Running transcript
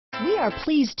We are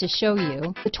pleased to show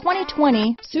you the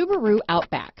 2020 Subaru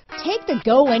Outback. Take the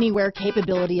go-anywhere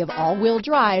capability of all-wheel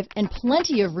drive and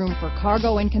plenty of room for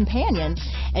cargo and companions,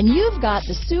 and you've got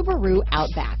the Subaru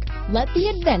Outback. Let the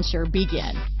adventure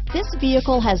begin. This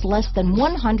vehicle has less than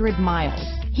 100 miles.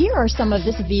 Here are some of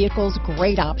this vehicle's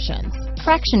great options: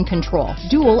 traction control,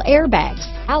 dual airbags,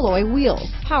 alloy wheels,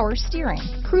 power steering,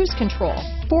 cruise control,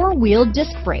 four-wheel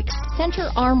disc brakes, center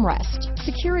armrest,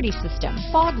 security system,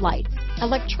 fog lights,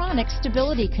 electronic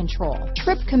stability control,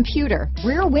 trip computer,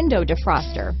 rear window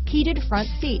defroster, heated front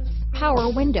seats,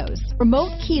 power windows,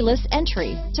 remote keyless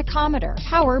entry, tachometer,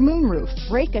 power moonroof,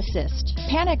 brake assist,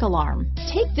 panic alarm.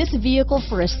 Take this vehicle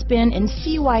for a spin and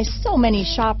see why so many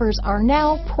shoppers are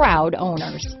now proud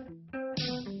owners.